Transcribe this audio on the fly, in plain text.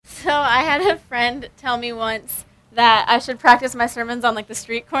So I had a friend tell me once that I should practice my sermons on like the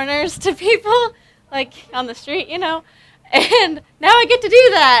street corners to people, like on the street, you know. And now I get to do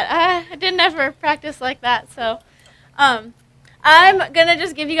that. I didn't ever practice like that. So I'm going to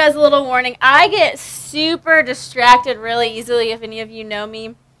just give you guys a little warning. I get super distracted really easily, if any of you know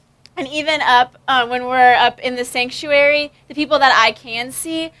me. And even up when we're up in the sanctuary, the people that I can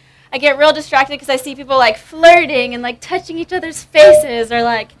see, I get real distracted because I see people like flirting and like touching each other's faces or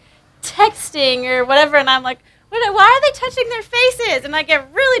like texting or whatever. And I'm like, why are they touching their faces? And I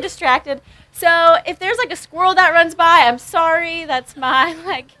get really distracted. So if there's like a squirrel that runs by, I'm sorry. That's my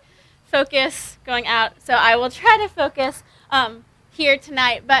like focus going out. So I will try to focus here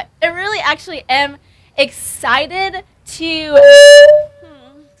tonight. But I really actually am excited to...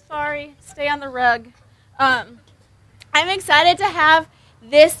 Sorry, stay on the rug. I'm excited to have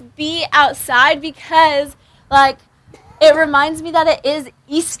this be outside because, like, it reminds me that it is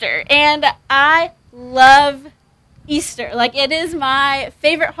Easter, and I love Easter. Like, it is my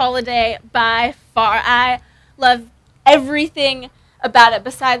favorite holiday by far. I love everything about it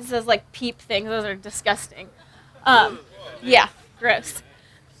besides those, like, peep things. Those are disgusting. Yeah, gross.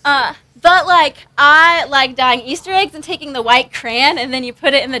 But, like, I like dyeing Easter eggs and taking the white crayon, and then you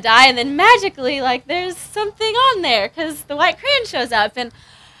put it in the dye, and then magically, like, there's something on there, because the white crayon shows up, and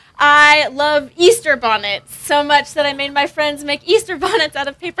I love Easter bonnets so much that I made my friends make Easter bonnets out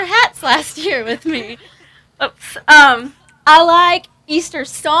of paper hats last year with me. Oops. I like Easter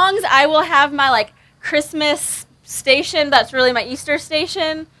songs. I will have my, like, Christmas station that's really my Easter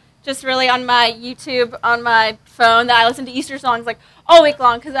station, just really on my YouTube, on my phone, that I listen to Easter songs, like, all week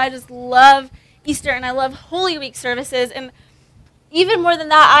long, because I just love Easter, and I love Holy Week services, and even more than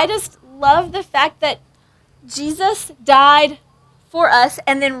that, I just love the fact that Jesus died for us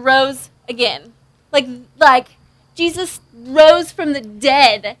and then rose again. Like Jesus rose from the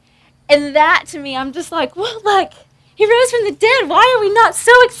dead, and that, to me, I'm just like, well, like, he rose from the dead. Why are we not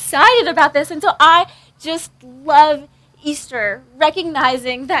so excited about this? And so I just love Easter,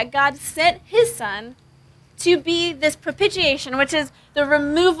 recognizing that God sent his son to be this propitiation, which is the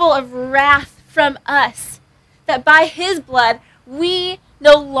removal of wrath from us. That by his blood, we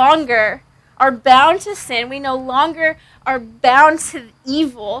no longer are bound to sin. We no longer are bound to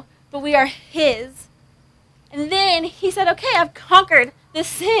evil, but we are his. And then he said, okay, I've conquered this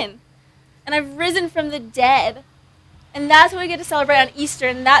sin, and I've risen from the dead. And that's what we get to celebrate on Easter,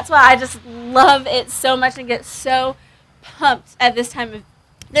 and that's why I just love it so much and get so pumped at this time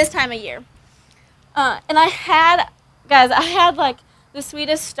of year. And I had like the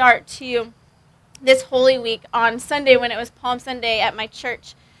sweetest start to this Holy Week on Sunday when it was Palm Sunday at my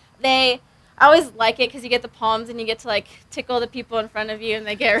church. I always like it because you get the palms and you get to like tickle the people in front of you and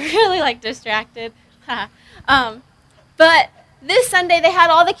they get really like distracted. But this Sunday they had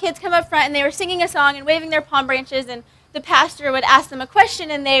all the kids come up front and they were singing a song and waving their palm branches, and the pastor would ask them a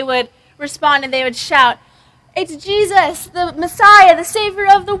question and they would respond and they would shout, "It's Jesus, the Messiah, the Savior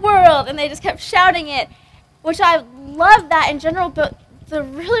of the world." And they just kept shouting it, which I loved that in general. But the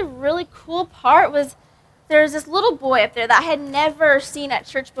really, really cool part was there was this little boy up there that I had never seen at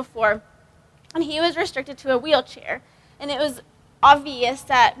church before. And he was restricted to a wheelchair. And it was obvious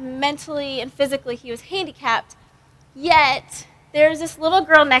that mentally and physically he was handicapped. Yet there was this little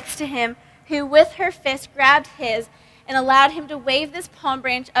girl next to him who, with her fist, grabbed his and allowed him to wave this palm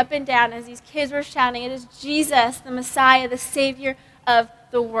branch up and down as these kids were shouting, "It is Jesus, the Messiah, the Savior of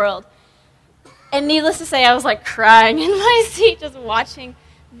the world." And needless to say, I was like crying in my seat just watching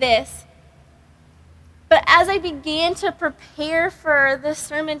this. But as I began to prepare for this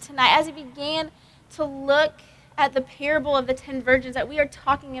sermon tonight, as I began to look at the parable of the 10 virgins that we are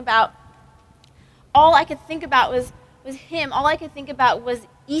talking about, all I could think about was him. All I could think about was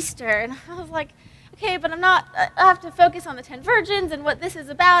Easter. And I was like, okay, but I have to focus on the 10 virgins and what this is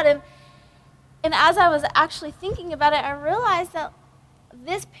about. And as I was actually thinking about it, I realized that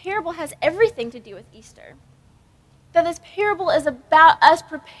this parable has everything to do with Easter. That this parable is about us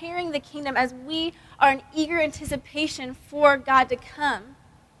preparing the kingdom as we are in eager anticipation for God to come.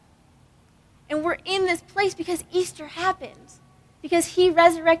 And we're in this place because Easter happened, because he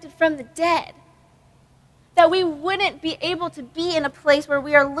resurrected from the dead. That we wouldn't be able to be in a place where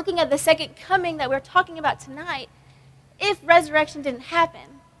we are looking at the second coming that we're talking about tonight if resurrection didn't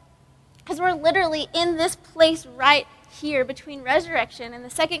happen. Because we're literally in this place right here between resurrection and the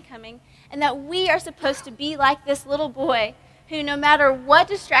second coming, and that we are supposed to be like this little boy who, no matter what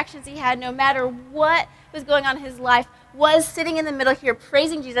distractions he had, no matter what was going on in his life, was sitting in the middle here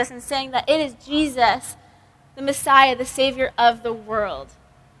praising Jesus and saying that it is Jesus, the Messiah, the Savior of the world.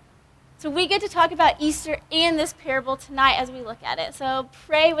 So we get to talk about Easter and this parable tonight as we look at it. So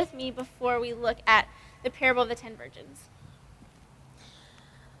pray with me before we look at the parable of the 10 virgins.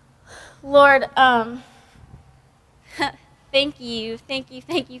 Lord, thank you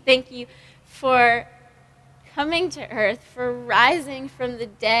for coming to earth, for rising from the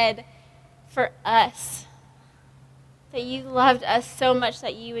dead for us. That you loved us so much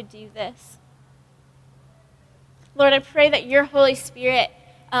that you would do this. Lord, I pray that your Holy Spirit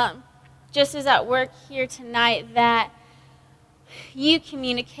just is at work here tonight, that you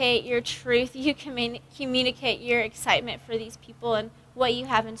communicate your truth, you communicate your excitement for these people and what you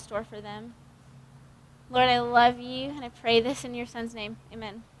have in store for them. Lord, I love you, and I pray this in your Son's name.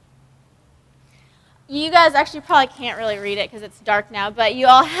 Amen. You guys actually probably can't really read it because it's dark now, but you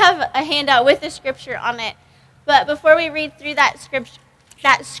all have a handout with the scripture on it. But before we read through that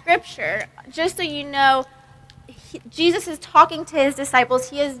scripture, just so you know, Jesus is talking to his disciples.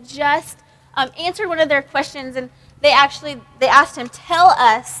 He has just answered one of their questions, and they asked him, "Tell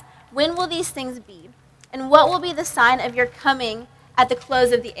us, when will these things be? And what will be the sign of your coming at the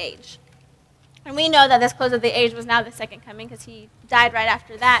close of the age?" And we know that this close of the age was now the second coming because he died right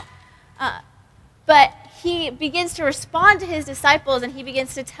after that. But he begins to respond to his disciples, and he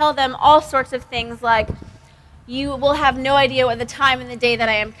begins to tell them all sorts of things like, you will have no idea what the time and the day that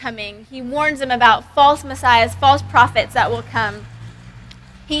I am coming. He warns them about false messiahs, false prophets that will come.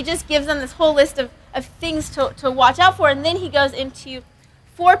 He just gives them this whole list of things to watch out for, and then he goes into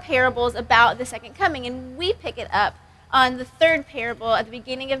 4 parables about the second coming, and we pick it up on the 3rd parable at the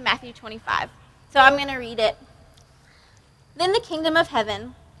beginning of Matthew 25. So I'm going to read it. Then the kingdom of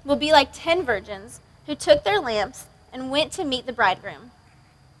heaven will be like 10 virgins who took their lamps and went to meet the bridegroom.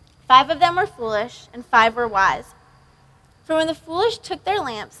 5 of them were foolish, and 5 were wise. For when the foolish took their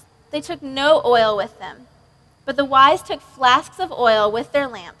lamps, they took no oil with them, but the wise took flasks of oil with their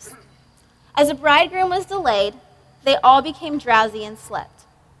lamps. As the bridegroom was delayed, they all became drowsy and slept.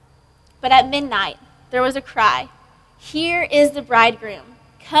 But at midnight there was a cry, "Here is the bridegroom,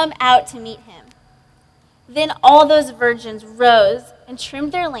 come out to meet him." Then all those virgins rose and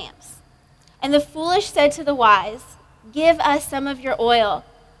trimmed their lamps. And the foolish said to the wise, "Give us some of your oil,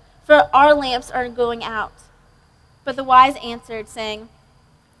 for our lamps are going out." But the wise answered, saying,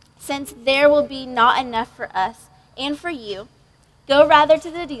 "Since there will be not enough for us and for you, go rather to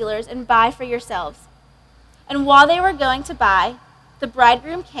the dealers and buy for yourselves." And while they were going to buy, the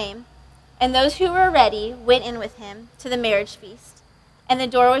bridegroom came, and those who were ready went in with him to the marriage feast, and the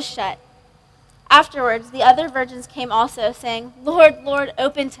door was shut. Afterwards, the other virgins came also, saying, "Lord, Lord,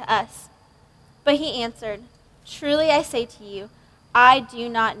 open to us." But he answered, "Truly I say to you, I do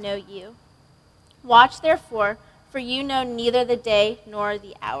not know you. Watch therefore, for you know neither the day nor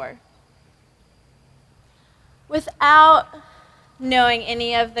the hour." Without knowing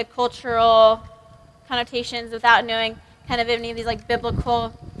any of the cultural connotations, without knowing kind of any of these like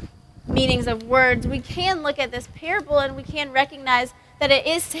biblical meanings of words, we can look at this parable and we can recognize that it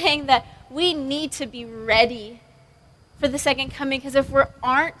is saying that we need to be ready for the second coming, because if we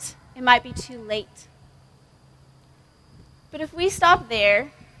aren't, it might be too late. But if we stop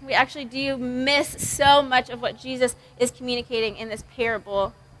there, we actually do miss so much of what Jesus is communicating in this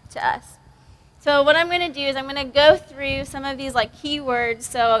parable to us. So what I'm going to do is I'm going to go through some of these like key words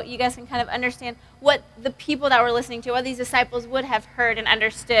so you guys can kind of understand what the people that were listening to, what these disciples would have heard and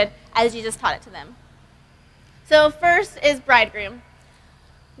understood as Jesus taught it to them. So first is bridegroom.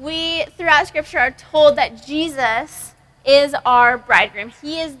 We, throughout Scripture, are told that Jesus is our bridegroom.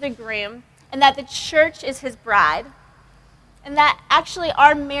 He is the groom, and that the church is his bride. And that actually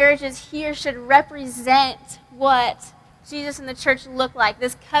our marriages here should represent what Jesus and the church look like,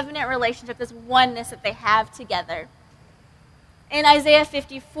 this covenant relationship, this oneness that they have together. In Isaiah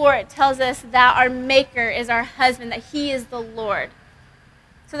 54, it tells us that our Maker is our husband, that he is the Lord.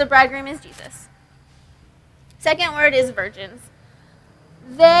 So the bridegroom is Jesus. Second word is virgins.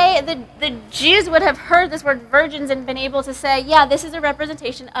 The Jews would have heard this word virgins and been able to say, yeah, this is a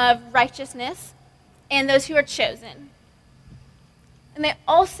representation of righteousness and those who are chosen. And they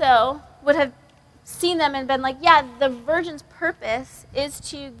also would have seen them and been like, yeah, the virgin's purpose is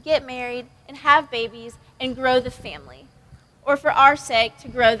to get married and have babies and grow the family, or for our sake, to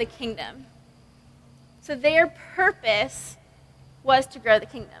grow the kingdom. So their purpose was to grow the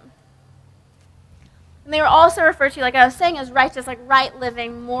kingdom. And they were also referred to, like I was saying, as righteous, like right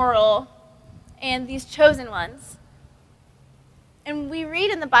living, moral, and these chosen ones. And we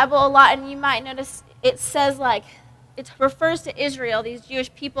read in the Bible a lot, and you might notice it says like, it refers to Israel, these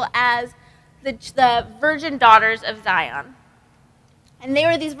Jewish people, as the virgin daughters of Zion. And they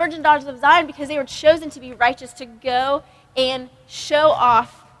were these virgin daughters of Zion because they were chosen to be righteous, to go and show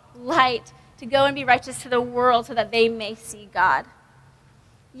off light to go and be righteous to the world so that they may see God.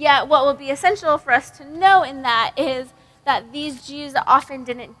 Yet what will be essential for us to know in that is that these Jews often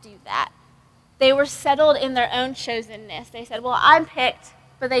didn't do that. They were settled in their own chosenness. They said, well, I'm picked,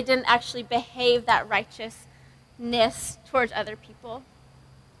 but they didn't actually behave that righteousness towards other people.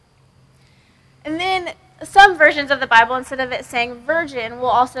 And then some versions of the Bible, instead of it saying virgin, will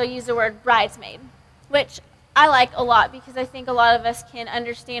also use the word bridesmaid, which I like a lot because I think a lot of us can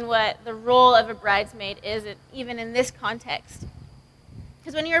understand what the role of a bridesmaid is, even in this context.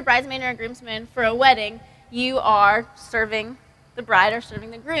 Because when you're a bridesmaid or a groomsman for a wedding, you are serving the bride or serving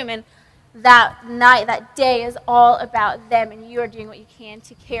the groom, and that night, that day is all about them, and you are doing what you can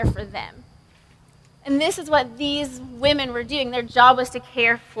to care for them. And this is what these women were doing. Their job was to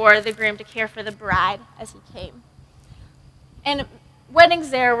care for the groom, to care for the bride as he came. And weddings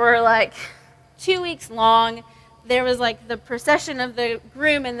there were like 2 weeks long. There was like the procession of the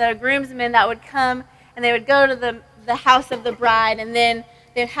groom and the groomsmen that would come, and they would go to the house of the bride, and then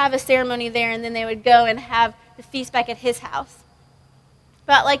they'd have a ceremony there, and then they would go and have the feast back at his house.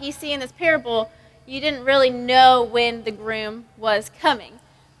 But like you see in this parable, you didn't really know when the groom was coming.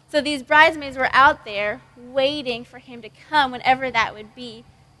 So these bridesmaids were out there waiting for him to come whenever that would be,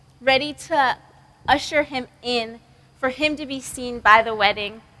 ready to usher him in for him to be seen by the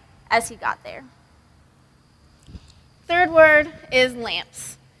wedding as he got there. Third word is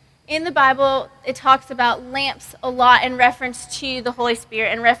lamps. In the Bible, it talks about lamps a lot in reference to the Holy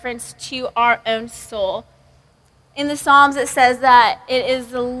Spirit, in reference to our own soul. In the Psalms, it says that it is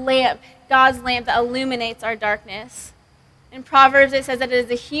the lamp, God's lamp, that illuminates our darkness. In Proverbs, it says that it is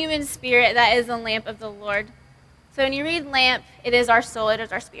the human spirit that is the lamp of the Lord. So when you read lamp, it is our soul, it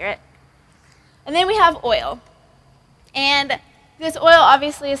is our spirit. And then we have oil. And this oil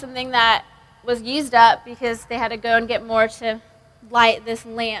obviously is something that was used up because they had to go and get more to light this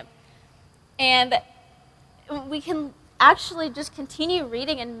lamp. And we can actually just continue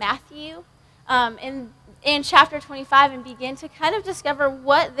reading in Matthew in chapter 25 and begin to kind of discover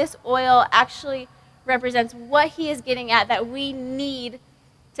what this oil actually represents, what he is getting at that we need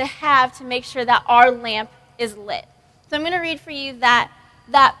to have to make sure that our lamp is lit. So I'm going to read for you that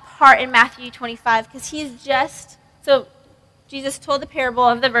part in Matthew 25 because Jesus told the parable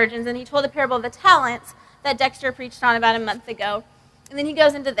of the virgins, and he told the parable of the talents that Dexter preached on about a month ago. And then he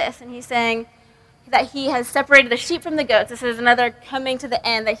goes into this, and he's saying that he has separated the sheep from the goats. This is another coming to the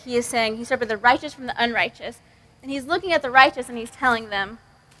end that he is saying he separated the righteous from the unrighteous. And he's looking at the righteous, and he's telling them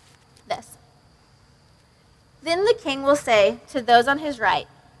this. Then the king will say to those on his right,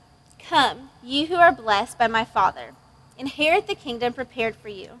 "Come, you who are blessed by my Father, inherit the kingdom prepared for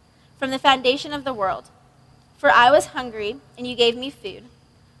you from the foundation of the world. For I was hungry, and you gave me food.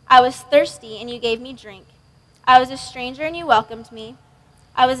 I was thirsty, and you gave me drink. I was a stranger, and you welcomed me.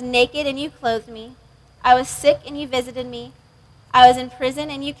 I was naked, and you clothed me. I was sick, and you visited me. I was in prison,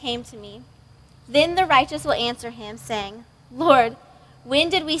 and you came to me." Then the righteous will answer him, saying, "Lord, when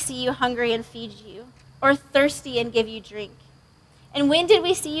did we see you hungry and feed you, or thirsty and give you drink? And when did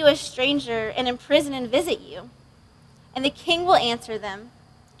we see you a stranger and in prison and visit you?" And the king will answer them,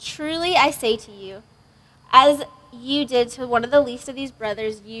 "Truly I say to you, as you did to one of the least of these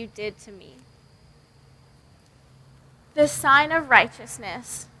brothers, you did to me." The sign of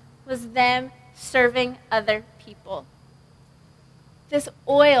righteousness was them serving other people. This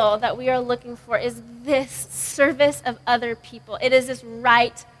oil that we are looking for is this service of other people. It is this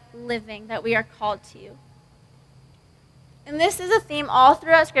right living that we are called to. And this is a theme all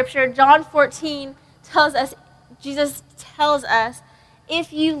throughout Scripture. John 14 tells us, Jesus tells us,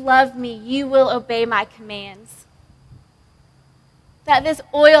 "If you love me, you will obey my commands." That this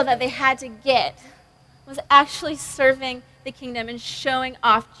oil that they had to get was actually serving the kingdom and showing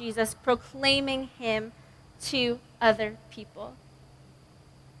off Jesus, proclaiming him to other people.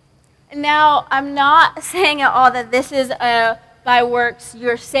 And now, I'm not saying at all that this is by works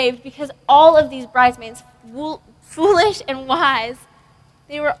you're saved, because all of these bridesmaids, foolish and wise,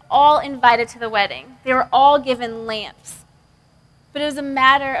 they were all invited to the wedding. They were all given lamps. But it was a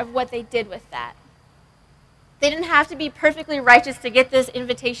matter of what they did with that. They didn't have to be perfectly righteous to get this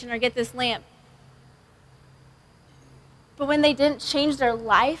invitation or get this lamp. But when they didn't change their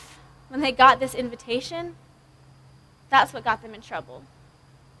life, when they got this invitation, that's what got them in trouble.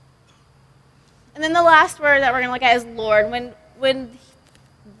 And then the last word that we're going to look at is Lord. When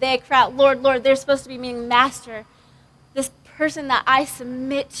they cry out, "Lord, Lord," they're supposed to be meaning master. This person that I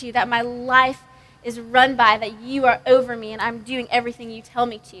submit to, that my life is run by, that you are over me and I'm doing everything you tell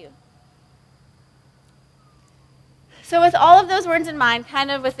me to. So with all of those words in mind,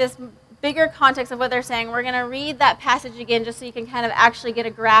 kind of with this bigger context of what they're saying, we're going to read that passage again just so you can kind of actually get a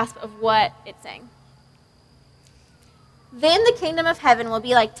grasp of what it's saying. Then the kingdom of heaven will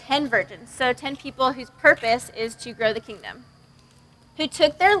be like 10 virgins, so 10 people whose purpose is to grow the kingdom, who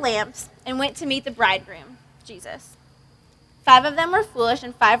took their lamps and went to meet the bridegroom, Jesus. 5 of them were foolish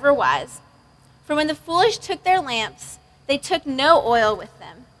and 5 were wise. For when the foolish took their lamps, they took no oil with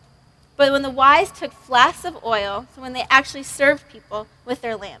them. But when the wise took flasks of oil, so when they actually served people with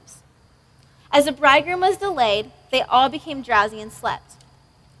their lamps. As the bridegroom was delayed, they all became drowsy and slept.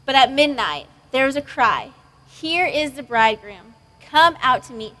 But at midnight there was a cry, "Here is the bridegroom, come out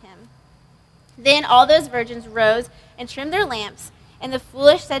to meet him." Then all those virgins rose and trimmed their lamps, and the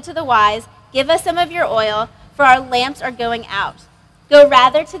foolish said to the wise, "Give us some of your oil, for our lamps are going out. Go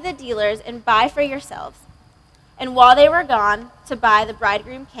rather to the dealers and buy for yourselves." And while they were gone to buy, the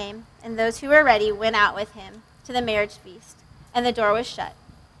bridegroom came, and those who were ready went out with him to the marriage feast, and the door was shut.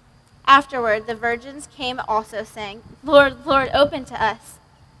 Afterward, the virgins came also, saying, "Lord, Lord, open to us."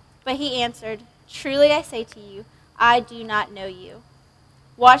 But he answered, "Truly I say to you, I do not know you.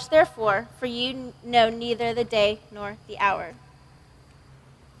 Watch therefore, for you know neither the day nor the hour."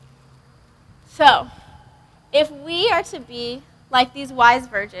 So, if we are to be like these wise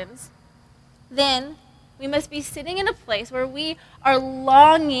virgins, then we must be sitting in a place where we are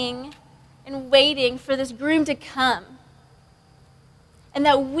longing and waiting for this groom to come. And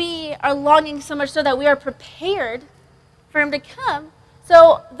that we are longing so much so that we are prepared for him to come,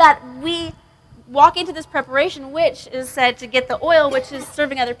 so that we walk into this preparation, which is said to get the oil, which is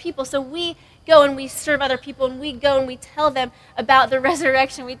serving other people. So we go and we serve other people, and we go and we tell them about the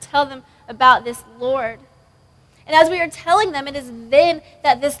resurrection. We tell them about this Lord. And as we are telling them, it is then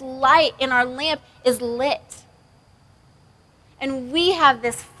that this light in our lamp is lit. And we have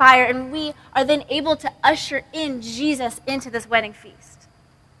this fire, and we are then able to usher in Jesus into this wedding feast.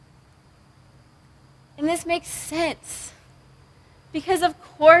 And this makes sense. Because of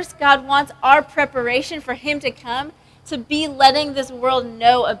course God wants our preparation for him to come to be letting this world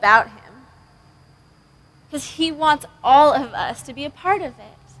know about him. Because he wants all of us to be a part of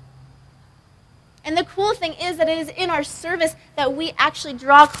it. And the cool thing is that it is in our service that we actually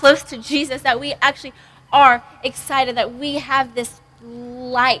draw close to Jesus, that we actually are excited, that we have this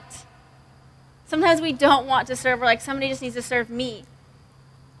light. Sometimes we don't want to serve. We're like, somebody just needs to serve me.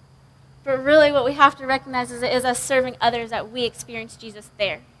 But really what we have to recognize is us serving others, that we experience Jesus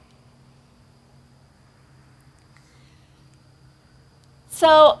there.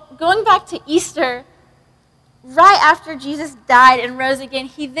 So going back to Easter, right after Jesus died and rose again,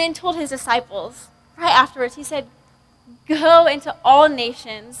 he then told his disciples, right afterwards, he said, "Go into all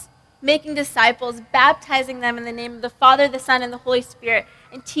nations, making disciples, baptizing them in the name of the Father, the Son, and the Holy Spirit,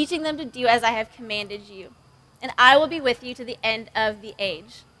 and teaching them to do as I have commanded you. And I will be with you to the end of the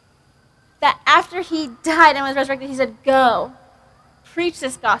age." That after he died and was resurrected, he said, "Go, preach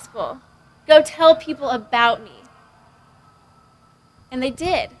this gospel. Go tell people about me." And they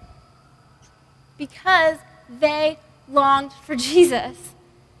did. Because they longed for Jesus.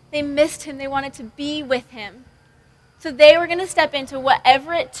 They missed him. They wanted to be with him. So they were going to step into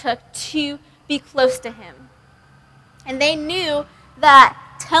whatever it took to be close to him. And they knew that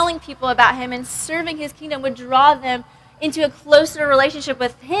telling people about him and serving his kingdom would draw them into a closer relationship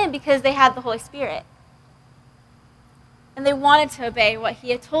with him because they had the Holy Spirit. And they wanted to obey what he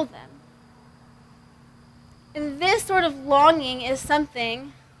had told them. And this sort of longing is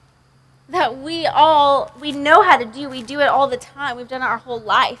something that we know how to do. We do it all the time. We've done it our whole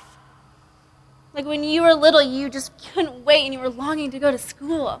life. Like when you were little, you just couldn't wait and you were longing to go to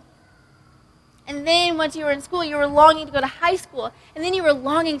school. And then once you were in school, you were longing to go to high school. And then you were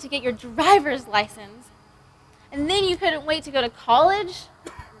longing to get your driver's license. And then you couldn't wait to go to college.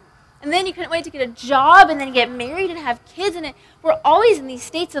 And then you couldn't wait to get a job and then get married and have kids. And we're always in these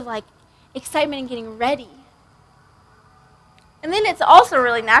states of like excitement and getting ready. And then it's also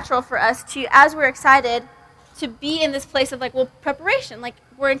really natural for us to, as we're excited, to be in this place of like, well, preparation. Like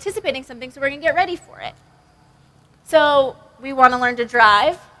we're anticipating something, so we're going to get ready for it. So we want to learn to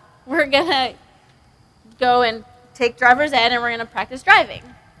drive. We're going to go and take driver's ed and we're going to practice driving.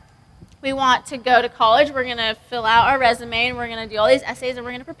 We want to go to college. We're going to fill out our resume and we're going to do all these essays and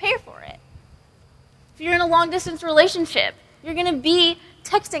we're going to prepare for it. If you're in a long-distance relationship, you're going to be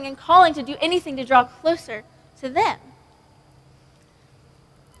texting and calling to do anything to draw closer to them.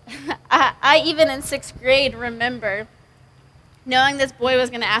 I even in 6th grade remember knowing this boy was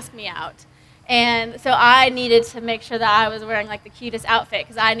going to ask me out. And so I needed to make sure that I was wearing like the cutest outfit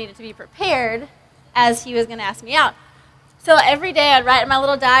because I needed to be prepared as he was going to ask me out. So every day I'd write in my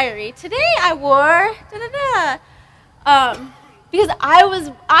little diary, today I wore da-da-da. because I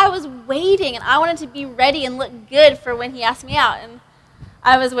was waiting, and I wanted to be ready and look good for when he asked me out. And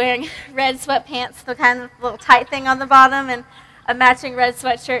I was wearing red sweatpants, the kind of little tight thing on the bottom, and a matching red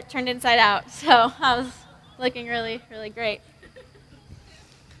sweatshirt turned inside out. So I was looking really, really great.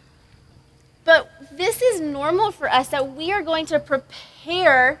 But this is normal for us, that we are going to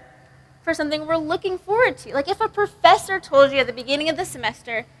prepare for something we're looking forward to. Like if a professor told you at the beginning of the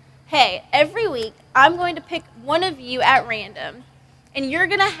semester, hey, every week I'm going to pick one of you at random, and you're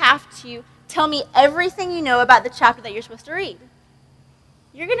going to have to tell me everything you know about the chapter that you're supposed to read.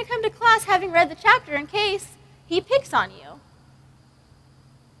 You're going to come to class having read the chapter in case he picks on you.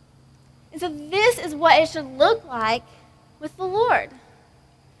 And so this is what it should look like with the Lord.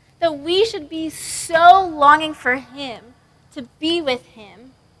 That we should be so longing for him, to be with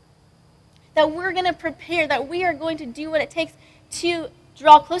him, that we're going to prepare, that we are going to do what it takes to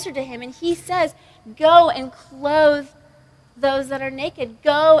draw closer to him. And he says, go and clothe those that are naked.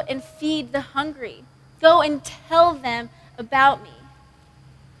 Go and feed the hungry. Go and tell them about me.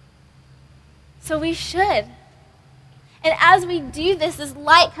 So we should. And as we do this, this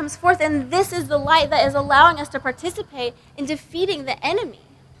light comes forth, and this is the light that is allowing us to participate in defeating the enemy.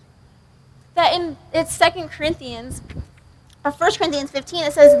 That in it's 2 Corinthians, or 1 Corinthians 15,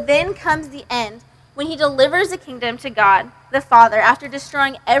 it says, then comes the end, when he delivers the kingdom to God, the Father, after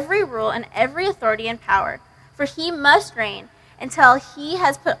destroying every rule and every authority and power. For he must reign until he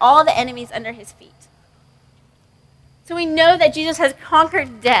has put all the enemies under his feet. So we know that Jesus has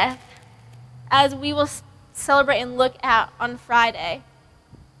conquered death, as we will celebrate and look at on Friday.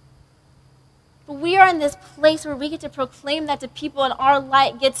 But we are in this place where we get to proclaim that to people, and our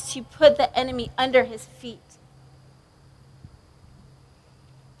light gets to put the enemy under his feet.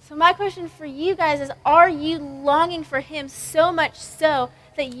 So my question for you guys is, are you longing for him so much so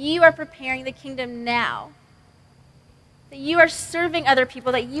that you are preparing the kingdom now? That you are serving other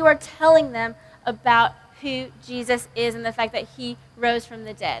people, that you are telling them about who Jesus is and the fact that he rose from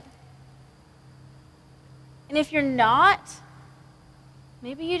the dead? And if you're not,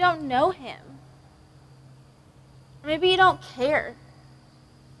 maybe you don't know him. Or maybe you don't care.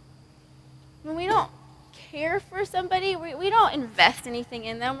 When we don't care for somebody, we don't invest anything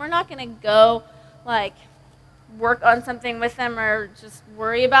in them. We're not going to go, work on something with them or just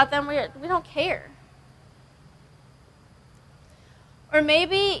worry about them. We don't care. Or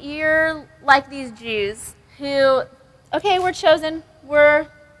maybe you're like these Jews who, okay, we're chosen. We're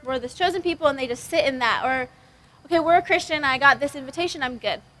this chosen people, and they just sit in that. Or, okay, we're a Christian. I got this invitation. I'm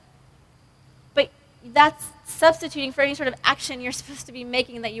good. But that's substituting for any sort of action you're supposed to be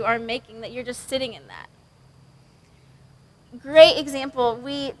making, that you are making, that you're just sitting in that. Great example.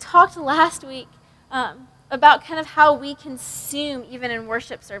 We talked last week about kind of how we consume even in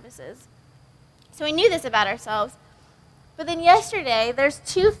worship services. So we knew this about ourselves. But then yesterday, there's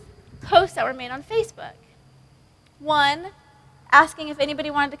 2 posts that were made on Facebook. One, asking if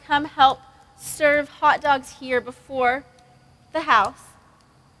anybody wanted to come help serve hot dogs here before the house.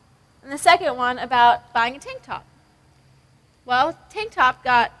 And the second one about buying a tank top. Well, tank top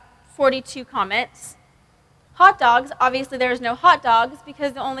got 42 comments. Hot dogs, obviously there was no hot dogs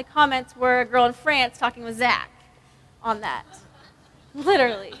because the only comments were a girl in France talking with Zach on that.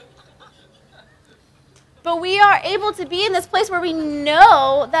 Literally. But we are able to be in this place where we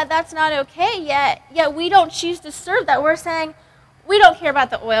know that that's not okay, yet we don't choose to serve that. We're saying, we don't care about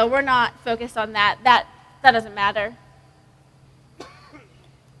the oil. We're not focused on that. That doesn't matter.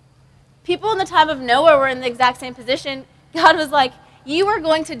 People in the time of Noah were in the exact same position. God was like, you are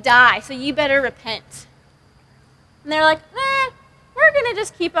going to die, so you better repent. And they're like, we're going to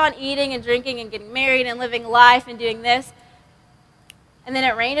just keep on eating and drinking and getting married and living life and doing this. And then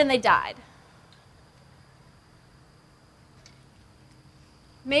it rained and they died.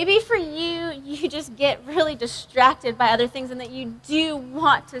 Maybe for you, you just get really distracted by other things, and that you do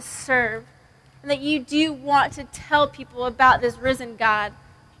want to serve, and that you do want to tell people about this risen God.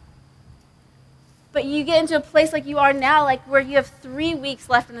 But you get into a place like you are now, where you have 3 weeks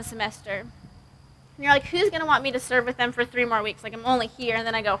left in the semester. And you're like, who's going to want me to serve with them for 3 more weeks? I'm only here, and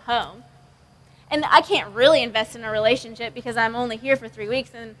then I go home. And I can't really invest in a relationship because I'm only here for 3 weeks,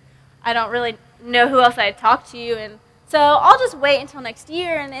 and I don't really know who else I'd talk to. And so I'll just wait until next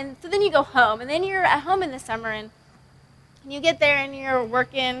year, and so then you go home, and then you're at home in the summer, and you get there, and you're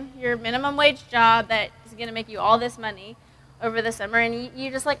working your minimum wage job that is going to make you all this money over the summer, and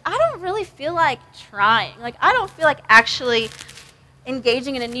you're just like, I don't really feel like trying. I don't feel like actually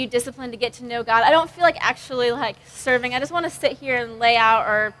engaging in a new discipline to get to know God. I don't feel like actually serving. I just want to sit here and lay out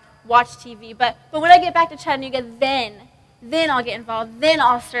or watch TV. But when I get back to Chattanooga, then I'll get involved. Then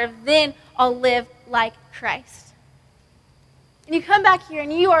I'll serve. Then I'll live like Christ. And you come back here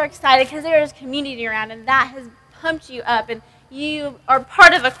and you are excited because there is community around, and that has pumped you up, and you are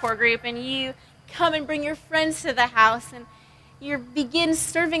part of a core group, and you come and bring your friends to the house, and you begin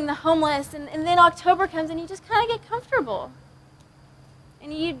serving the homeless, and then October comes and you just kind of get comfortable.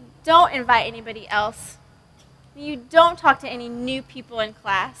 And you don't invite anybody else. You don't talk to any new people in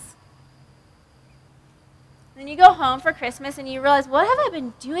class. Then you go home for Christmas and you realize, what have I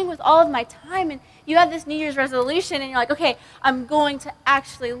been doing with all of my time? And you have this New Year's resolution and you're like, okay, I'm going to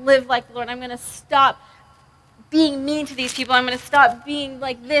actually live like the Lord. I'm going to stop being mean to these people. I'm going to stop being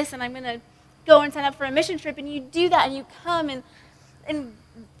like this, and I'm going to go and sign up for a mission trip. And you do that and you come, and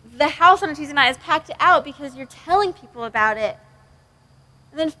the house on a Tuesday night is packed out because you're telling people about it.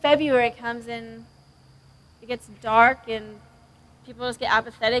 And then February comes and it gets dark and people just get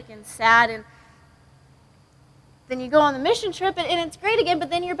apathetic and sad, and then you go on the mission trip and it's great again, but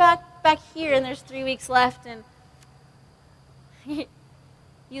then you're back here and there's 3 weeks left, and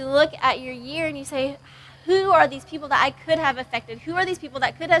you look at your year and you say, who are these people that I could have affected? Who are these people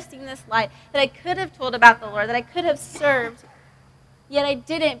that could have seen this light, that I could have told about the Lord, that I could have served, yet I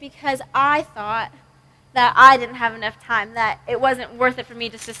didn't because I thought that I didn't have enough time, that it wasn't worth it for me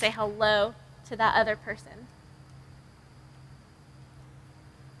just to say hello to that other person.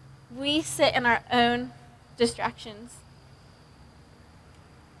 We sit in our own distractions.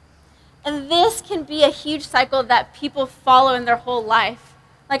 And this can be a huge cycle that people follow in their whole life.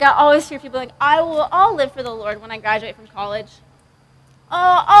 Like, I always hear people like, I'll live for the Lord when I graduate from college.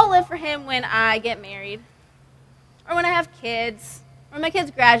 Oh, I'll live for him when I get married. Or when I have kids. Or when my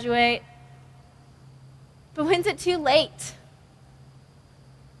kids graduate. But when's it too late?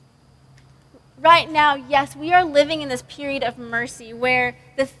 Right now, yes, we are living in this period of mercy where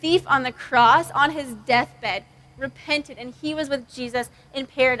the thief on the cross, on his deathbed, repented, and he was with Jesus in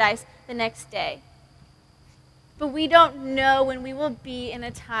paradise the next day. But we don't know when we will be in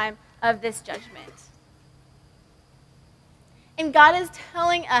a time of this judgment. And God is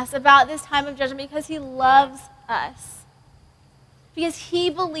telling us about this time of judgment because he loves us. Because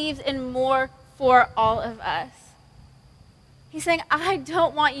he believes in more for all of us. He's saying, I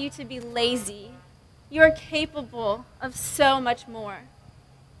don't want you to be lazy. You're capable of so much more.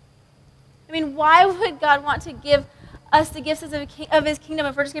 I mean, why would God want to give us the gifts of his kingdom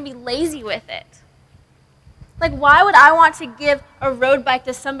if we're just going to be lazy with it? Like, why would I want to give a road bike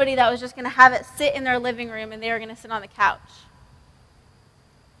to somebody that was just going to have it sit in their living room and they were going to sit on the couch?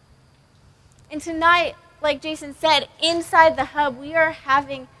 And tonight, like Jason said, inside the hub, we are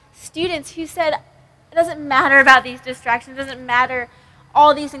having students who said, it doesn't matter about these distractions. It doesn't matter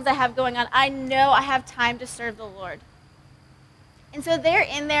all these things I have going on. I know I have time to serve the Lord. And so they're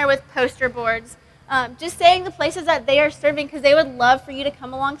in there with poster boards, just saying the places that they are serving because they would love for you to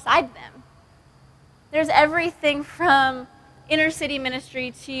come alongside them. There's everything from inner city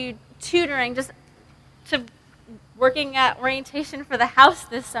ministry to tutoring, just to working at orientation for the house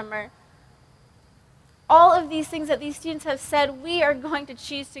this summer. All of these things that these students have said, we are going to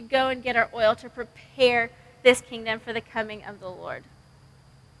choose to go and get our oil to prepare this kingdom for the coming of the Lord.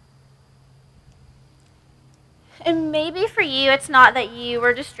 And maybe for you, it's not that you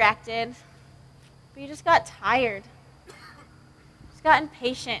were distracted, but you just got tired. Just got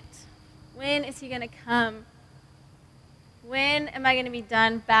impatient. When is he going to come? When am I going to be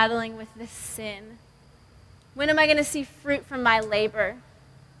done battling with this sin? When am I going to see fruit from my labor?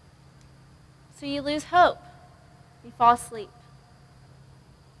 So you lose hope. You fall asleep.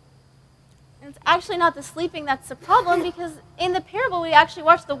 And it's actually not the sleeping that's the problem, because in the parable we actually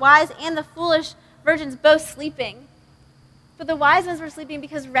watch the wise and the foolish virgins both sleeping. But the wise ones were sleeping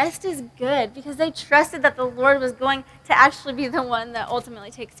because rest is good, because they trusted that the Lord was going to actually be the one that ultimately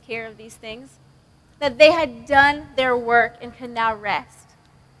takes care of these things. That they had done their work and could now rest.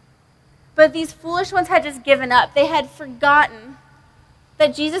 But these foolish ones had just given up. They had forgotten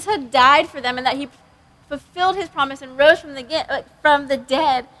that Jesus had died for them and that he fulfilled his promise and rose from the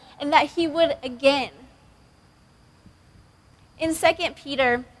dead, and that he would again. In 2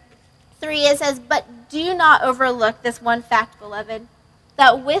 Peter 3, it says, "But do not overlook this one fact, beloved,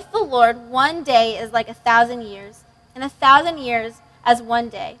 that with the Lord 1 day is like 1,000 years, and 1,000 years as 1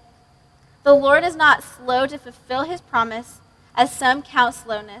 day. The Lord is not slow to fulfill his promise, as some count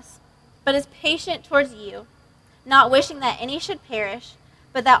slowness, but is patient towards you, not wishing that any should perish,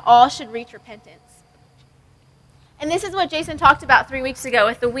 but that all should reach repentance." And this is what Jason talked about 3 weeks ago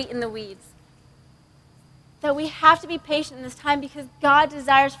with the wheat and the weeds. That we have to be patient in this time because God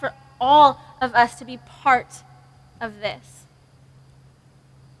desires for all of us to be part of this.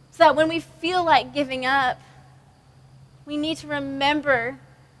 So that when we feel like giving up, we need to remember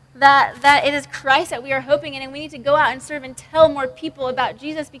that it is Christ that we are hoping in, and we need to go out and serve and tell more people about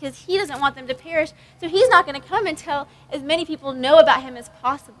Jesus because he doesn't want them to perish. So he's not going to come until as many people know about him as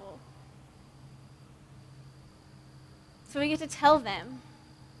possible. So we get to tell them.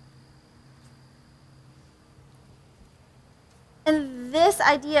 And this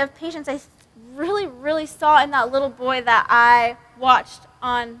idea of patience, I really, really saw in that little boy that I watched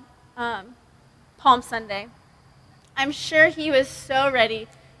on Palm Sunday. I'm sure he was so ready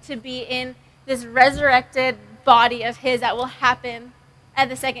to be in this resurrected body of his that will happen at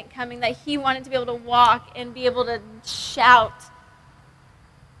the second coming, that he wanted to be able to walk and be able to shout.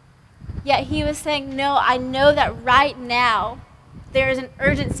 Yet he was saying, no, I know that right now there is an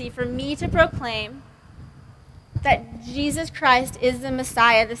urgency for me to proclaim that Jesus Christ is the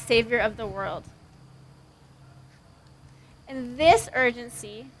Messiah, the Savior of the world. And this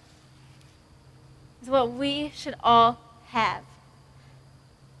urgency is what we should all have.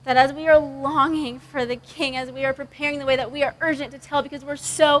 That as we are longing for the King, as we are preparing the way, that we are urgent to tell because we're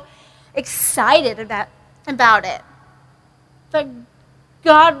so excited about it. That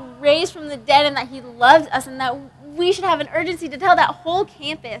God raised from the dead and that he loves us and that we should have an urgency to tell that whole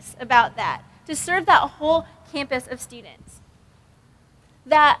campus about that, to serve that whole campus of students.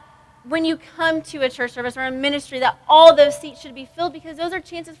 That when you come to a church service or a ministry, that all those seats should be filled because those are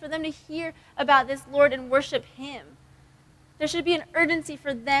chances for them to hear about this Lord and worship him. There should be an urgency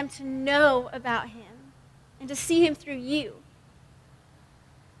for them to know about him and to see him through you.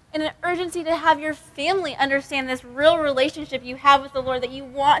 And an urgency to have your family understand this real relationship you have with the Lord, that you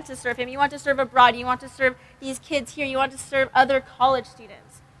want to serve him, you want to serve abroad, you want to serve these kids here, you want to serve other college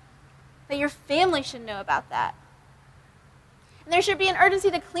students. That your family should know about that. And there should be an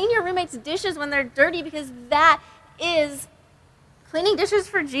urgency to clean your roommates' dishes when they're dirty because that is cleaning dishes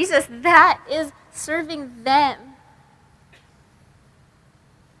for Jesus. That is serving them.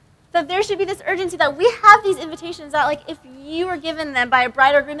 That there should be this urgency that we have these invitations that, like, if you are given them by a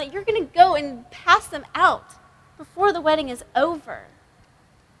bride or groom, that you're going to go and pass them out before the wedding is over.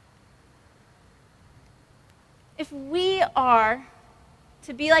 If we are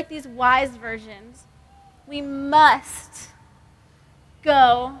to be like these wise virgins, we must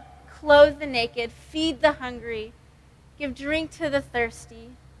go, clothe the naked, feed the hungry, give drink to the thirsty,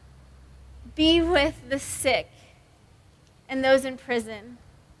 be with the sick and those in prison,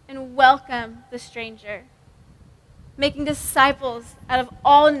 and welcome the stranger, making disciples out of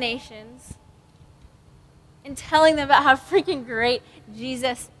all nations, and telling them about how freaking great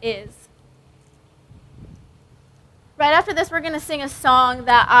Jesus is. Right after this, we're going to sing a song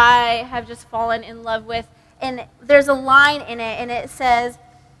that I have just fallen in love with, and there's a line in it, and it says,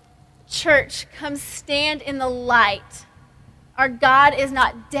 "Church, come stand in the light. Our God is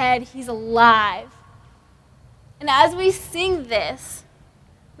not dead, he's alive." And as we sing this,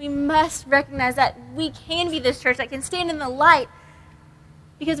 we must recognize that we can be this church that can stand in the light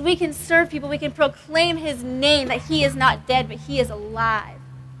because we can serve people, we can proclaim his name, that he is not dead, but he is alive.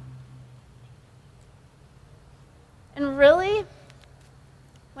 And really,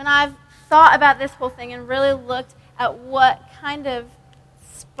 when I've thought about this whole thing and really looked at what kind of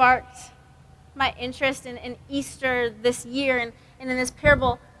sparked my interest in Easter this year and in this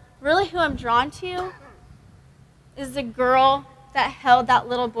parable, really who I'm drawn to is the girl that held that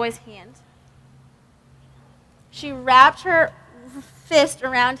little boy's hand. She wrapped her fist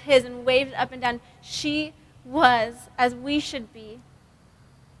around his and waved up and down. She was, as we should be,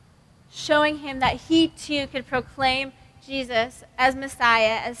 showing him that he too could proclaim Jesus as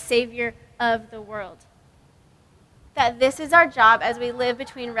Messiah, as Savior of the world. That this is our job as we live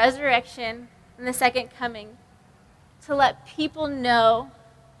between resurrection and the second coming, to let people know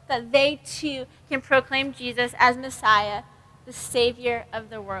that they too can proclaim Jesus as Messiah, the Savior of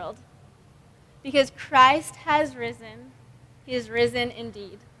the world. Because Christ has risen. He is risen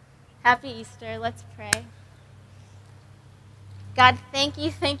indeed. Happy Easter. Let's pray. God, thank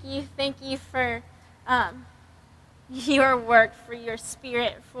you for your work, for your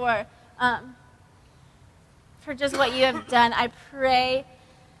Spirit, for just what you have done. I pray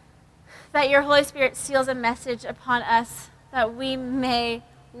that your Holy Spirit seals a message upon us, that we may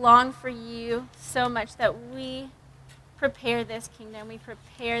long for you so much, that we prepare this kingdom, we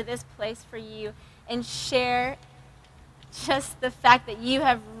prepare this place for you, and share just the fact that you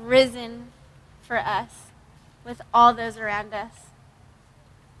have risen for us with all those around us.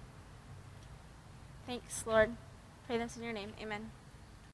 Thanks, Lord. Pray this in your name. Amen.